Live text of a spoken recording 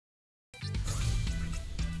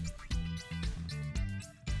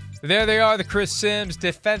There they are, the Chris Sims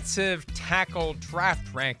defensive tackle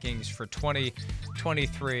draft rankings for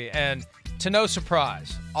 2023. And to no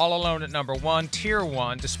surprise, all alone at number 1, tier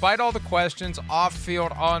 1, despite all the questions,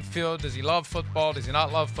 off-field, on-field, does he love football, does he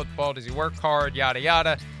not love football, does he work hard, yada,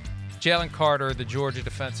 yada. Jalen Carter, the Georgia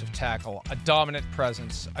defensive tackle, a dominant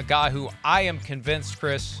presence, a guy who I am convinced,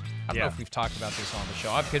 Chris, I don't know if we've talked about this on the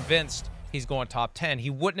show, I'm convinced he's going top 10.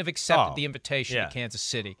 He wouldn't have accepted the invitation to Kansas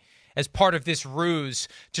City as part of this ruse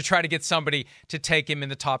to try to get somebody to take him in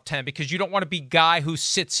the top 10, because you don't want to be guy who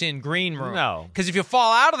sits in green room. No. Because if you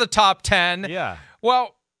fall out of the top 10,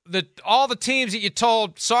 well, all the teams that you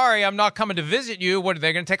told, sorry, I'm not coming to visit you, what, are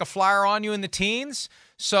they going to take a flyer on you in the teens?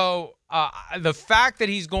 So the fact that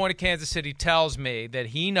he's going to Kansas City tells me that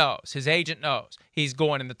he knows, his agent knows, he's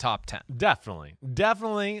going in the top 10. Definitely.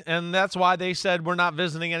 Definitely. And that's why they said we're not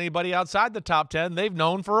visiting anybody outside the top 10. They've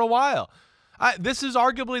known for a while. This is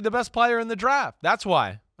arguably the best player in the draft. That's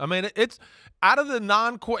why. I mean, it's out of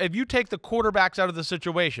the if you take the quarterbacks out of the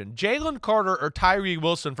situation, Jalen Carter or Tyree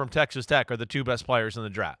Wilson from Texas Tech are the two best players in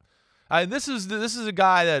the draft. This is a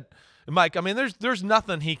guy that, Mike, I mean, there's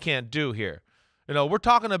nothing he can't do here. You know, we're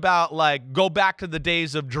talking about, like, go back to the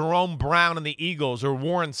days of Jerome Brown and the Eagles or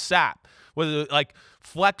Warren Sapp, with, like,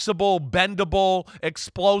 flexible, bendable,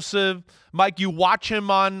 explosive. Mike, you watch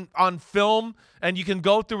him on film, and you can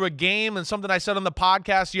go through a game, and something I said on the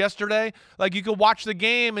podcast yesterday, like, you can watch the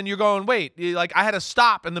game, and you're going, wait, like, I had to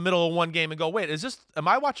stop in the middle of one game and go, wait, am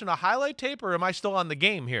I watching a highlight tape, or am I still on the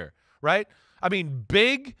game here, right? I mean,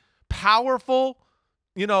 big, powerful,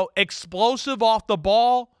 you know, explosive off the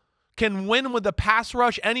ball, can win with the pass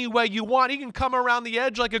rush any way you want. He can come around the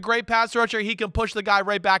edge like a great pass rusher. He can push the guy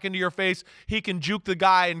right back into your face. He can juke the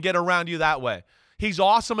guy and get around you that way. He's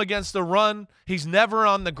awesome against the run. He's never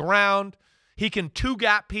on the ground. He can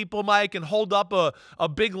two-gap people, Mike, and hold up a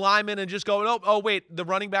big lineman and just go, oh, wait, the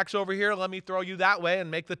running back's over here. Let me throw you that way and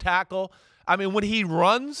make the tackle. I mean, when he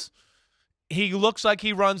runs, he looks like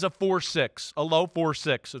he runs a 4.6, a low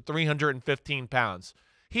 4.6, at 315 pounds.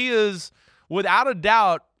 He is, without a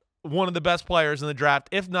doubt, one of the best players in the draft,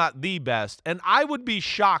 if not the best. And I would be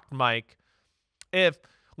shocked, Mike, I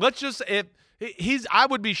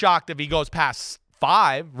would be shocked if he goes past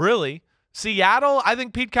 5, really. Seattle, I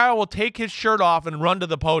think Pete Carroll will take his shirt off and run to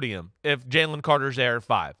the podium if Jalen Carter's there at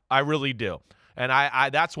 5. I really do. And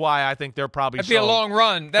that's why I think they're probably That'd be a long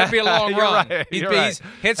run. That'd be a long run. Right, He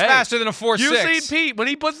hits faster than a 4.6. You seen Pete. When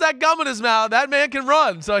he puts that gum in his mouth, that man can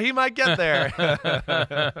run, so he might get there.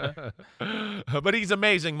 But he's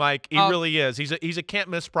amazing, Mike. He really is. He's a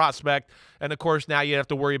can't-miss prospect. And, of course, now you have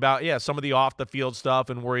to worry about, some of the off-the-field stuff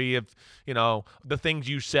and worry if, the things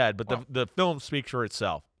you said. But the film speaks for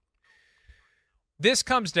itself. This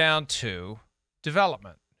comes down to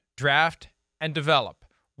development, draft and develop.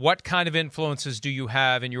 What kind of influences do you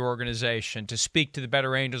have in your organization to speak to the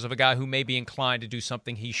better angels of a guy who may be inclined to do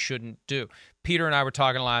something he shouldn't do? Peter and I were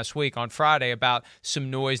talking last week on Friday about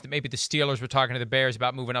some noise that maybe the Steelers were talking to the Bears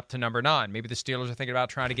about moving up to number 9. Maybe the Steelers are thinking about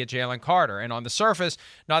trying to get Jalen Carter. And on the surface,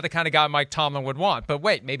 not the kind of guy Mike Tomlin would want. But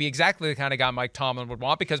wait, maybe exactly the kind of guy Mike Tomlin would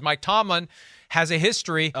want, because Mike Tomlin has a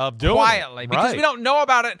history of doing quietly. Because we don't know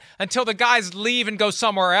about it until the guys leave and go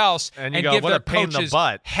somewhere else and give their coaches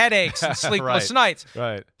headaches and sleepless nights.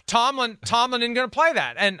 Right. Tomlin isn't going to play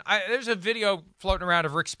that. And there's a video floating around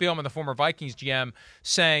of Rick Spielman, the former Vikings GM,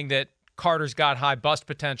 saying that Carter's got high bust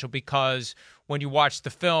potential because when you watch the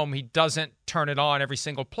film, he doesn't turn it on every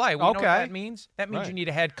single play. Well, you know what that means? That means you need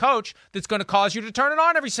a head coach that's going to cause you to turn it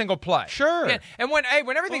on every single play. Sure. And when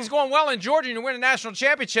everything's going well in Georgia and you're winning national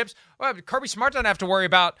championships, well, Kirby Smart doesn't have to worry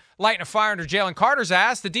about lighting a fire under Jalen Carter's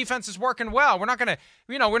ass. The defense is working well. We're not going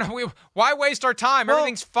to, why waste our time?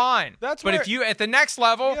 Everything's fine. But if you, at the next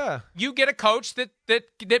level, you get a coach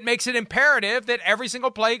that makes it imperative that every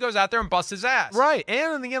single play he goes out there and busts his ass. Right.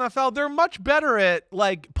 And in the NFL, they're much better at,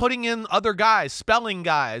 like, putting in other guys, spelling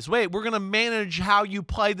guys. Wait, we're going to manage how you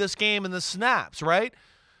play this game in the snaps, right?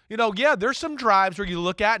 There's some drives where you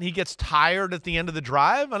look at and he gets tired at the end of the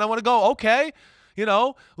drive, and I want to go, okay,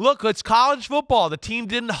 look, it's college football. The team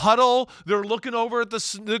didn't huddle. They're looking over at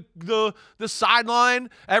the sideline.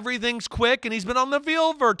 Everything's quick, and he's been on the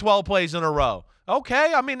field for 12 plays in a row.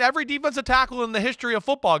 Okay, I mean, every defensive tackle in the history of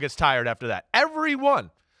football gets tired after that.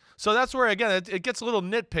 Everyone. So that's where, again, it gets a little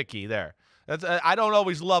nitpicky there. I don't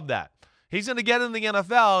always love that. He's going to get in the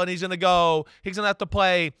NFL, and he's going to have to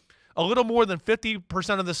play a little more than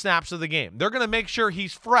 50% of the snaps of the game. They're going to make sure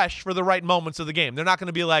he's fresh for the right moments of the game. They're not going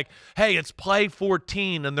to be like, hey, it's play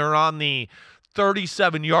 14, and they're on the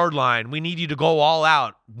 37-yard line. We need you to go all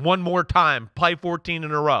out one more time, play 14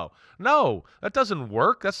 in a row. No, that doesn't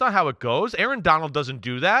work. That's not how it goes. Aaron Donald doesn't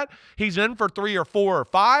do that. He's in for 3 or 4 or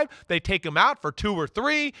 5. They take him out for 2 or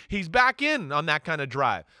 3. He's back in on that kind of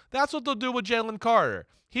drive. That's what they'll do with Jalen Carter.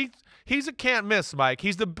 He's a can't miss, Mike.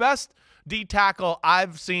 He's the best D tackle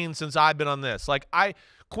I've seen since I've been on this.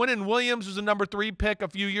 Quinnen Williams was a number 3 pick a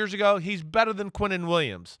few years ago. He's better than Quinnen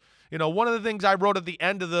Williams. One of the things I wrote at the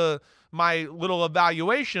end of my little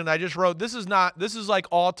evaluation, I just wrote, this is like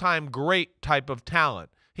all-time great type of talent.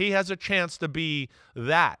 He has a chance to be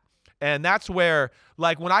that. And that's where,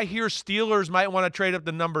 when I hear Steelers might want to trade up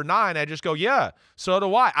to number 9, I just go, yeah, so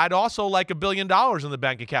do I. I'd also like $1 billion in the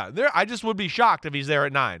bank account. I just would be shocked if he's there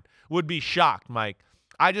at 9. Would be shocked, Mike.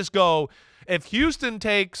 I just go, if Houston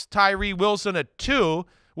takes Tyree Wilson at 2,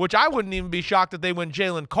 which I wouldn't even be shocked if they win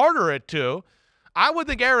Jalen Carter at 2, I would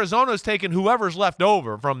think Arizona's taking whoever's left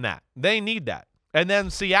over from that. They need that. And then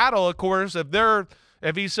Seattle, of course,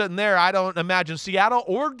 if he's sitting there, I don't imagine Seattle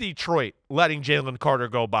or Detroit letting Jalen Carter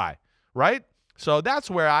go by, right? So that's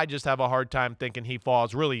where I just have a hard time thinking he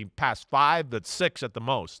falls really past 5, but 6 at the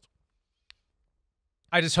most.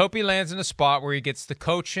 I just hope he lands in a spot where he gets the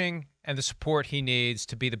coaching and the support he needs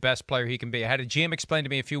to be the best player he can be. I had a GM explain to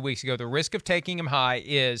me a few weeks ago, the risk of taking him high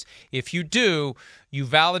is if you do, you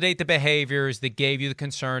validate the behaviors that gave you the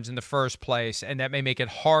concerns in the first place, and that may make it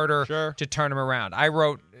harder to turn him around. I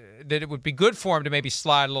wrote that it would be good for him to maybe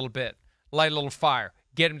slide a little bit, light a little fire,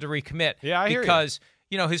 get him to recommit. Yeah, I hear you. Because,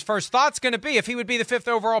 his first thought's going to be, if he would be the 5th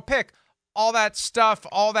overall pick, all that stuff,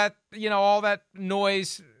 all that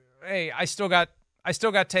noise, hey, I still got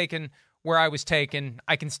taken where I was taken.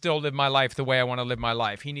 I can still live my life the way I want to live my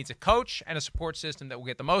life. He needs a coach and a support system that will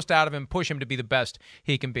get the most out of him, push him to be the best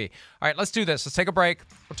he can be. All right, let's do this. Let's take a break.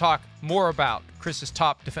 We'll talk more about Chris's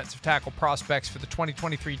top defensive tackle prospects for the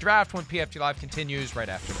 2023 draft when PFT Live continues right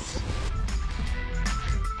after this.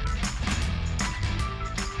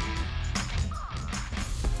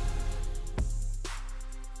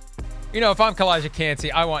 If I'm Calijah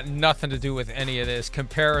Kancey, I want nothing to do with any of this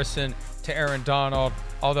comparison to Aaron Donald.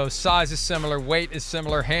 Although size is similar, weight is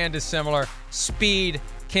similar, hand is similar, speed,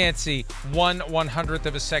 Kancey 1/100th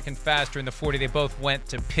of a second faster in the 40. They both went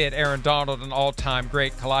to Pitt. Aaron Donald, an all-time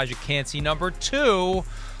great. Calijah Kancey, number 2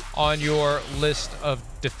 on your list of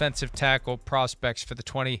defensive tackle prospects for the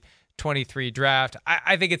 2023 draft.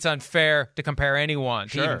 I think it's unfair to compare anyone,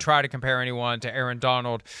 to even try to compare anyone to Aaron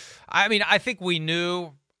Donald. I mean, I think we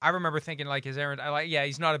knew. I remember thinking,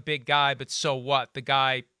 he's not a big guy, but so what? The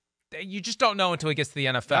guy, you just don't know until he gets to the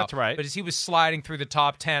NFL. That's right. But as he was sliding through the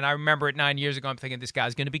top 10, I remember it 9 years ago, I'm thinking, this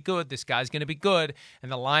guy's going to be good. This guy's going to be good.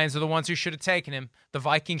 And the Lions are the ones who should have taken him. The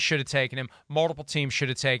Vikings should have taken him. Multiple teams should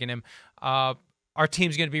have taken him. Our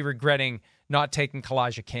team's going to be regretting not taking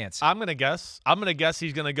Calijah Kancey. I'm going to guess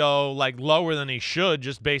he's going to go lower than he should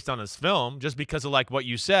just based on his film, just because of what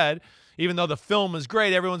you said. Even though the film is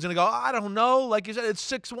great, everyone's going to go, I don't know. Like you said, it's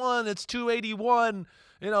 6'1", it's 281,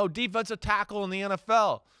 defensive tackle in the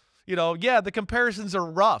NFL. The comparisons are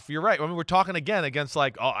rough. You're right. I mean, we're talking again against I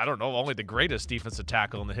don't know, only the greatest defensive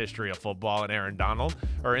tackle in the history of football and Aaron Donald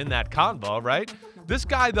are in that convo, right? This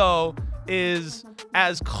guy, though, is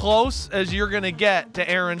as close as you're going to get to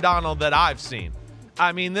Aaron Donald that I've seen.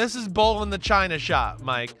 I mean, this is bull in the china shop,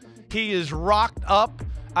 Mike. He is rocked up.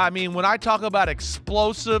 I mean, when I talk about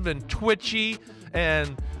explosive and twitchy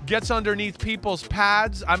and gets underneath people's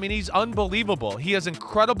pads, I mean, he's unbelievable. He has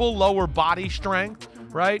incredible lower body strength,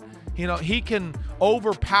 right? He can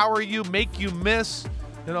overpower you, make you miss.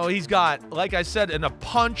 He's got, like I said, a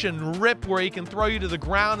punch and rip where he can throw you to the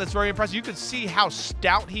ground. That's very impressive. You can see how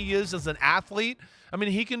stout he is as an athlete. I mean,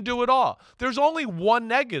 he can do it all. There's only one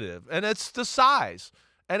negative, and it's the size.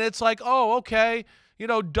 And it's okay.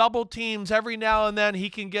 Double teams every now and then he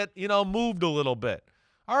can get, moved a little bit.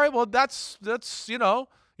 All right, well, that's you're going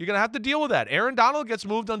to have to deal with that. Aaron Donald gets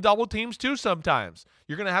moved on double teams too sometimes.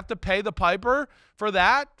 You're going to have to pay the piper for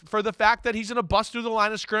that, for the fact that he's going to bust through the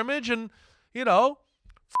line of scrimmage and,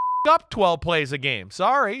 up 12 plays a game.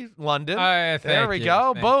 Sorry, London. There we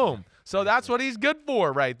go. Boom. So that's what he's good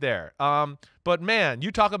for right there. But, man,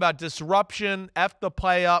 you talk about disruption, F the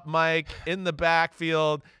play up, Mike, in the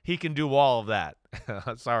backfield. He can do all of that.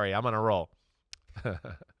 Sorry, I'm on a roll.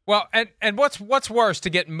 Well, and what's worse, to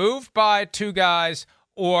get moved by 2 guys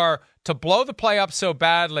or to blow the play up so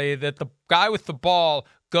badly that the guy with the ball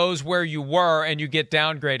goes where you were and you get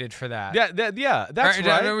downgraded for that. Yeah, that's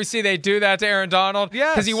right. We see they do that to Aaron Donald?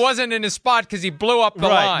 Yes. Because he wasn't in his spot because he blew up the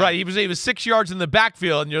line. Right. He was 6 yards in the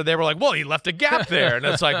backfield, and they were like, well, he left a gap there. And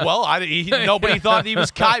it's like, well, nobody thought he was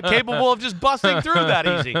capable of just busting through that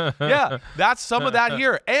easy. Yeah, that's some of that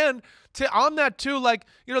here. And on that, too, like,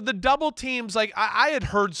 the double teams, like, I had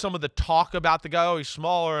heard some of the talk about the guy, oh, he's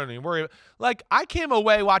smaller and he worried. Like, I came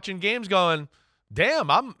away watching games going, damn,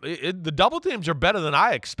 the double teams are better than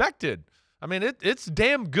I expected. I mean, it's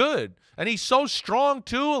damn good. And he's so strong,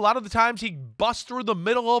 too. A lot of the times he busts through the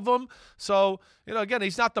middle of them. So, again,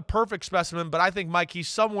 he's not the perfect specimen, but I think, Mike, he's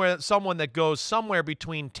someone that goes somewhere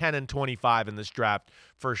between 10 and 25 in this draft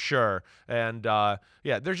for sure. And,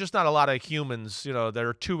 there's just not a lot of humans, that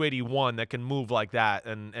are 281 that can move like that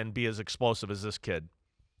and be as explosive as this kid.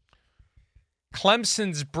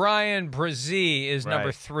 Clemson's Brian Brzee is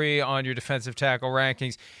number 3 on your defensive tackle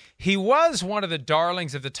rankings. He was one of the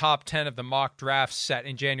darlings of the top 10 of the mock draft set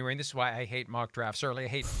in January. And this is why I hate mock drafts early. I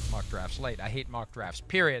hate mock drafts late. I hate mock drafts,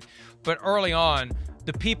 period. But early on,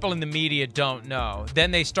 the people in the media don't know.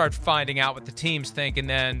 Then they start finding out what the teams think, and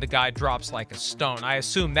then the guy drops like a stone. I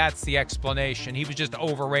assume that's the explanation. He was just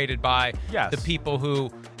overrated by the people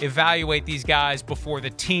who evaluate these guys before the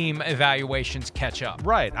team evaluations catch up.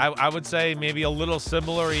 Right. I would say maybe a little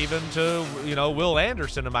similar even to, Will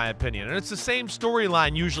Anderson, in my opinion. And it's the same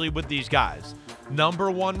storyline usually with these guys.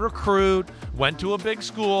 Number 1 recruit, went to a big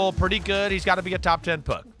school, pretty good. He's got to be a top 10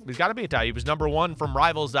 pick. He's got to be a top. He was number 1 from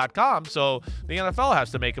Rivals.com, so the NFL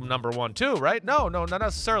has to make him number 1 too, right? No, not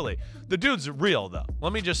necessarily. The dude's real, though.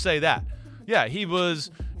 Let me just say that. Yeah, he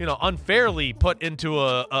was, unfairly put into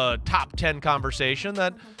a top 10 conversation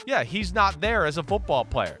that, he's not there as a football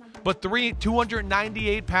player. But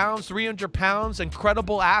 298 pounds, 300 pounds,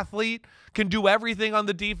 incredible athlete, can do everything on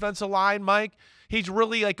the defensive line, Mike. He's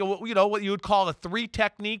really like what you would call a 3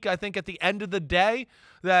 technique, I think, at the end of the day,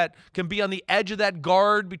 that can be on the edge of that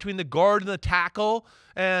guard, between the guard and the tackle,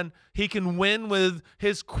 and he can win with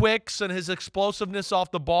his quicks and his explosiveness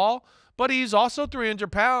off the ball. But he's also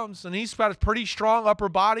 300 pounds, and he's got a pretty strong upper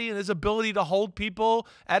body, and his ability to hold people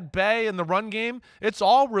at bay in the run game, it's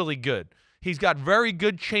all really good. He's got very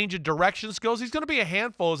good change of direction skills. He's going to be a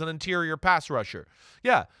handful as an interior pass rusher.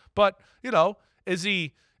 Yeah, but, is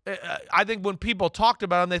he... I think when people talked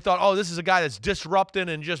about him, they thought, oh, this is a guy that's disrupting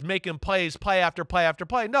and just making plays, play after play after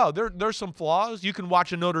play. No, there's some flaws. You can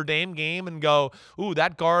watch a Notre Dame game and go, ooh,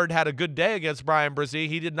 that guard had a good day against Brian Brzee.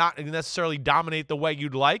 He did not necessarily dominate the way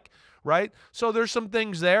you'd like, right? So there's some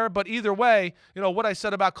things there. But either way, what I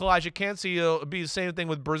said about Calijah Kancey will be the same thing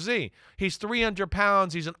with Brzee. He's 300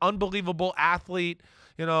 pounds. He's an unbelievable athlete.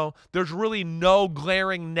 There's really no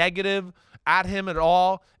glaring negative at him at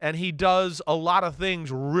all, and he does a lot of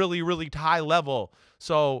things really, really high level.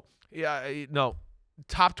 So,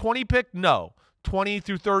 top 20 pick, no. 20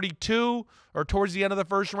 through 32 or towards the end of the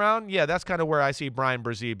first round, that's kind of where I see Brian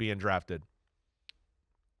Brzee being drafted.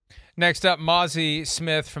 Next up, Mozzie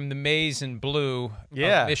Smith from the Maize and Blue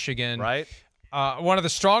of Michigan. Right. One of the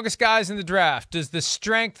strongest guys in the draft. Does the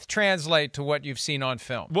strength translate to what you've seen on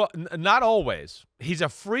film? Well, not always. He's a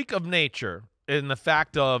freak of nature in the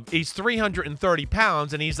fact of he's 330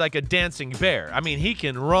 pounds and he's like a dancing bear. I mean, he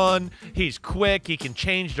can run, he's quick, he can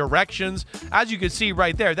change directions. As you can see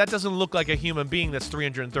right there, that doesn't look like a human being that's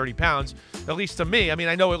 330 pounds, at least to me. I mean,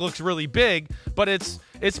 I know it looks really big, but it's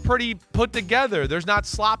pretty put together. There's not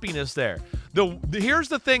sloppiness there. Here's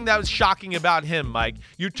the thing that was shocking about him, Mike.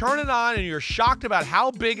 You turn it on and you're shocked about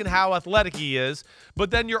how big and how athletic he is,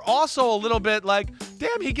 but then you're also a little bit like,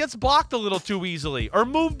 damn, he gets blocked a little too easily or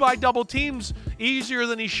moved by double teams easier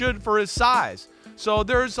than he should for his size. So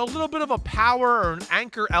there's a little bit of a power or an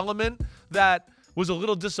anchor element that was a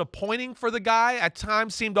little disappointing for the guy. At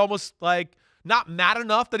times seemed almost like not mad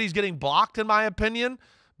enough that he's getting blocked, in my opinion.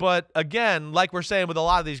 But again, like we're saying with a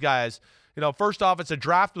lot of these guys, first off, it's a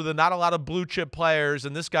draft with not a lot of blue chip players,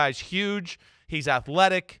 and this guy's huge. He's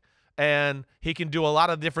athletic, and he can do a lot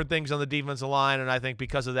of different things on the defensive line, and I think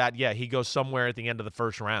because of that, he goes somewhere at the end of the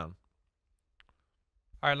first round.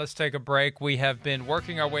 All right, let's take a break. We have been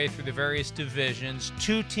working our way through the various divisions,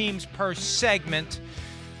 2 teams per segment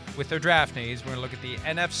with their draft needs. We're going to look at the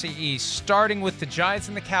NFC East, starting with the Giants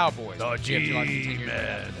and the Cowboys. Oh, gee,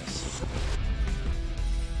 man.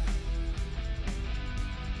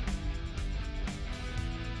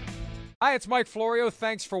 Hi, it's Mike Florio.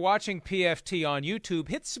 Thanks for watching PFT on YouTube.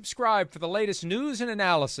 Hit subscribe for the latest news and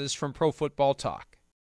analysis from Pro Football Talk.